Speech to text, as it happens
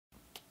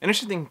An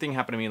interesting thing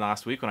happened to me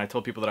last week when I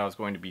told people that I was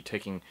going to be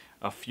taking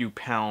a few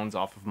pounds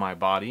off of my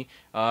body.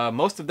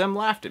 Most of them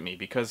laughed at me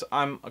because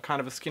I'm a kind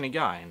of a skinny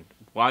guy, and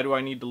why do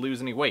I need to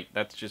lose any weight?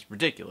 That's just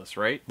ridiculous,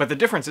 right? But the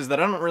difference is that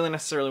I don't really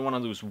necessarily want to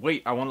lose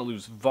weight, I want to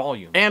lose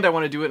volume. And I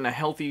want to do it in a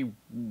healthy,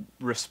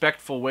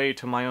 respectful way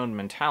to my own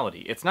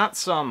mentality. It's not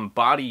some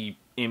body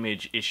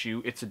image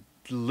issue, it's a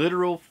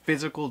literal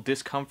physical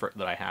discomfort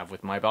that I have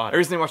with my body. I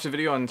recently watched a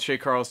video on Shay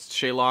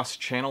Loss'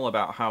 channel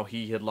about how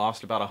he had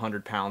lost about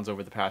 100 pounds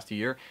over the past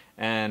year,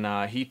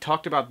 and he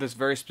talked about this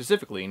very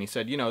specifically, and he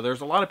said, you know,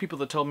 there's a lot of people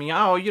that told me,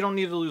 oh, you don't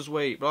need to lose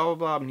weight, blah, blah,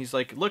 blah, and he's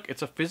like, look,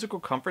 it's a physical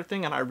comfort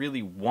thing, and I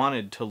really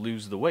wanted to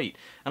lose the weight,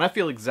 and I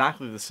feel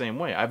exactly the same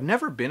way. I've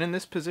never been in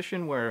this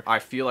position where I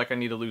feel like I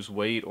need to lose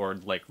weight, or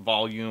like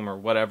volume, or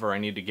whatever, I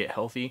need to get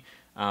healthy.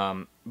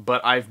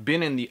 But I've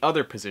been in the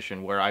other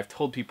position where I've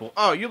told people,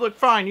 oh, you look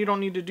fine, you don't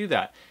need to do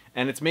that.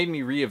 And it's made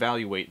me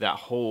reevaluate that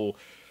whole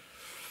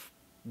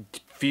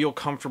feel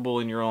comfortable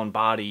in your own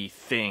body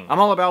thing. I'm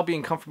all about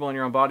being comfortable in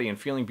your own body and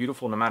feeling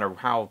beautiful no matter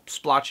how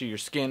splotchy your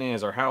skin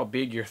is, or how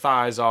big your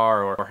thighs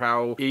are, or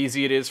how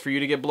easy it is for you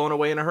to get blown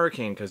away in a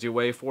hurricane because you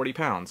weigh 40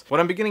 pounds.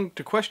 What I'm beginning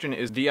to question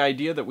is the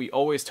idea that we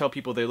always tell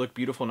people they look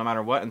beautiful no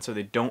matter what, and so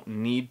they don't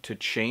need to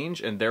change,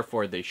 and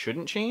therefore they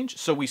shouldn't change.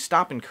 So we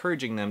stop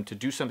encouraging them to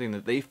do something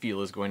that they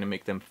feel is going to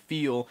make them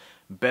feel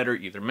better,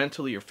 either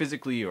mentally or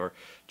physically, or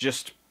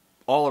just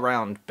all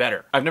around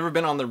better. I've never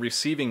been on the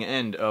receiving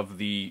end of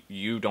the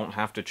you don't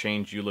have to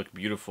change, you look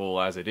beautiful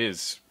as it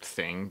is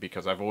thing,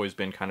 because I've always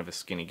been kind of a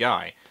skinny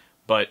guy.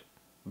 But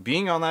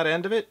being on that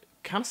end of it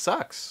kind of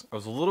sucks. I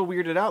was a little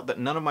weirded out that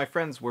none of my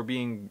friends were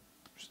being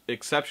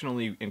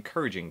exceptionally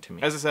encouraging to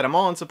me. As I said, I'm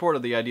all in support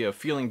of the idea of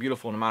feeling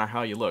beautiful no matter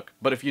how you look.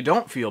 But if you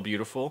don't feel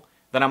beautiful,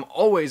 then I'm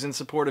always in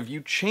support of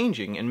you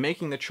changing and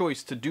making the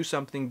choice to do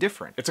something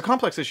different. It's a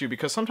complex issue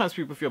because sometimes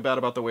people feel bad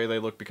about the way they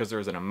look because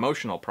there's an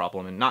emotional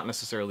problem and not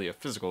necessarily a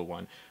physical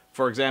one.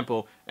 For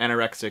example,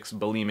 anorexics,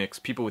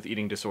 bulimics, people with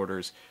eating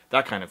disorders,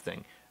 that kind of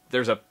thing.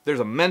 There's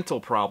a mental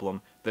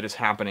problem that is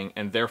happening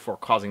and therefore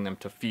causing them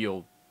to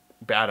feel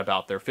bad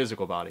about their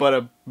physical body. But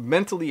a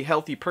mentally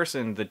healthy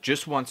person that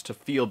just wants to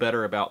feel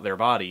better about their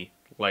body,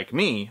 like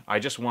me, I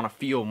just want to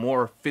feel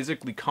more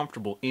physically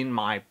comfortable in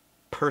my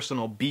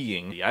personal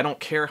being. I don't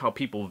care how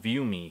people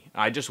view me.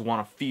 I just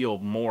want to feel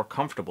more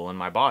comfortable in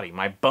my body.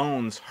 My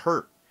bones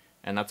hurt,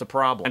 and that's a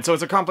problem. And so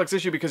it's a complex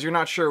issue because you're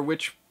not sure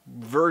which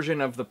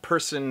version of the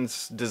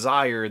person's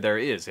desire there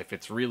is. If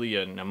it's really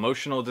an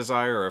emotional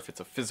desire, or if it's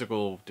a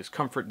physical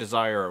discomfort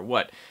desire, or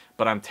what.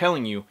 But I'm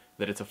telling you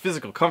that it's a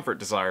physical comfort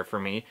desire for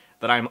me,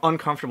 that I'm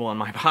uncomfortable in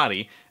my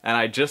body, and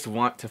I just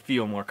want to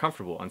feel more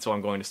comfortable. And so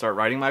I'm going to start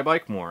riding my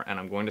bike more, and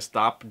I'm going to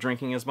stop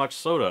drinking as much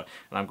soda,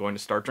 and I'm going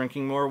to start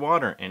drinking more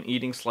water, and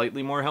eating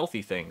slightly more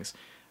healthy things,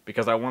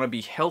 because I want to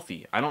be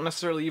healthy. I don't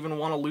necessarily even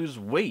want to lose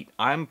weight.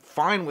 I'm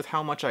fine with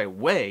how much I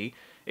weigh.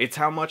 It's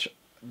how much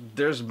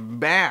there's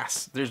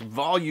mass, there's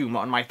volume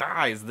on my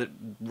thighs that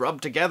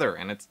rub together,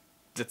 and it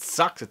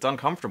sucks, it's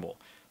uncomfortable.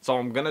 So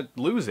I'm gonna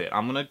lose it,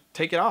 I'm gonna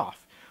take it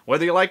off,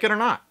 whether you like it or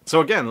not.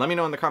 So again, let me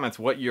know in the comments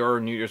what your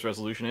New Year's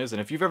resolution is,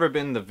 and if you've ever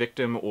been the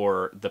victim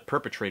or the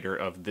perpetrator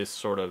of this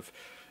sort of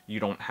you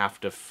don't have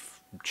to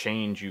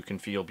change, you can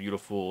feel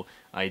beautiful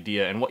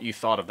idea, and what you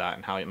thought of that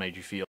and how it made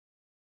you feel.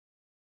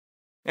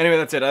 Anyway,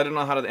 that's it. I don't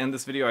know how to end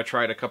this video. I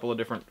tried a couple of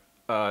different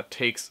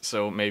takes,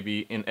 so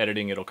maybe in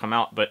editing it'll come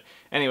out. But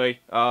anyway,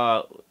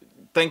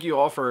 thank you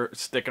all for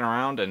sticking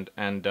around,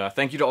 and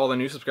thank you to all the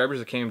new subscribers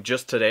that came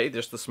just today,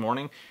 just this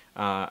morning.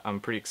 I'm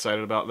pretty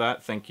excited about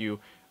that. Thank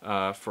you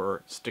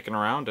for sticking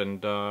around,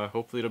 and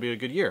hopefully it'll be a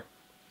good year.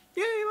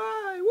 Yay, bye!